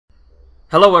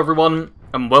Hello everyone,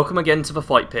 and welcome again to the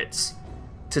Fight Pits.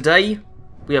 Today,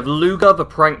 we have Lûga the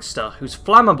Prankster, who's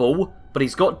flammable, but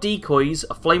he's got decoys,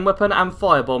 a flame weapon and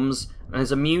firebombs, and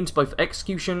is immune to both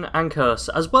execution and curse,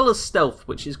 as well as stealth,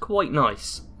 which is quite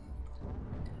nice.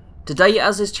 Today,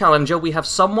 as his challenger, we have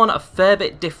someone a fair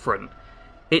bit different.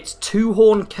 It's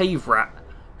Tûhorn Cave Rat,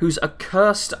 who's a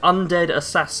cursed undead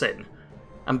assassin.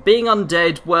 And being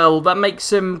undead, well, that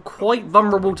makes him quite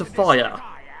vulnerable to fire,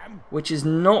 which is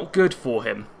not good for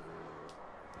him.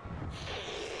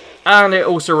 And it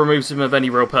also removes him of any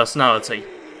real personality.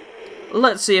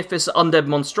 Let's see if this undead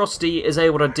monstrosity is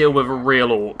able to deal with a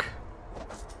real orc.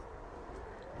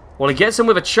 Well, he gets him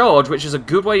with a charge, which is a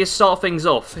good way to start things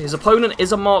off. His opponent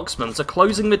is a marksman, so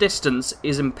closing the distance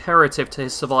is imperative to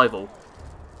his survival.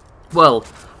 Well,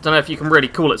 I don't know if you can really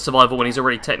call it survival when he's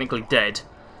already technically dead.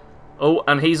 Oh,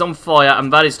 and he's on fire,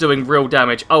 and that is doing real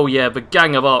damage. Oh yeah, the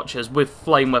gang of archers with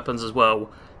flame weapons as well.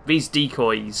 These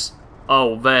decoys.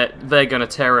 Oh, they're going to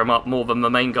tear him up more than the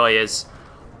main guy is.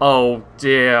 Oh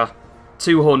dear.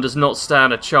 Tûhorn does not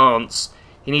stand a chance.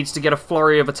 He needs to get a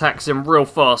flurry of attacks in real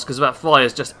fast, because that fire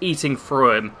is just eating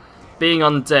through him. Being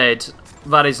undead,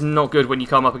 that is not good when you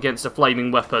come up against a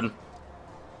flaming weapon.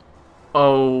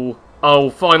 Oh,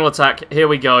 final attack. Here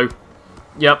we go.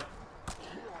 Yep.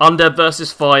 Undead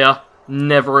versus fire.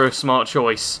 Never a smart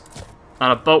choice.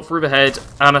 And a bolt through the head,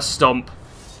 and a stomp.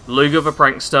 Lûga the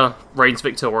Prankster reigns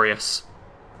victorious.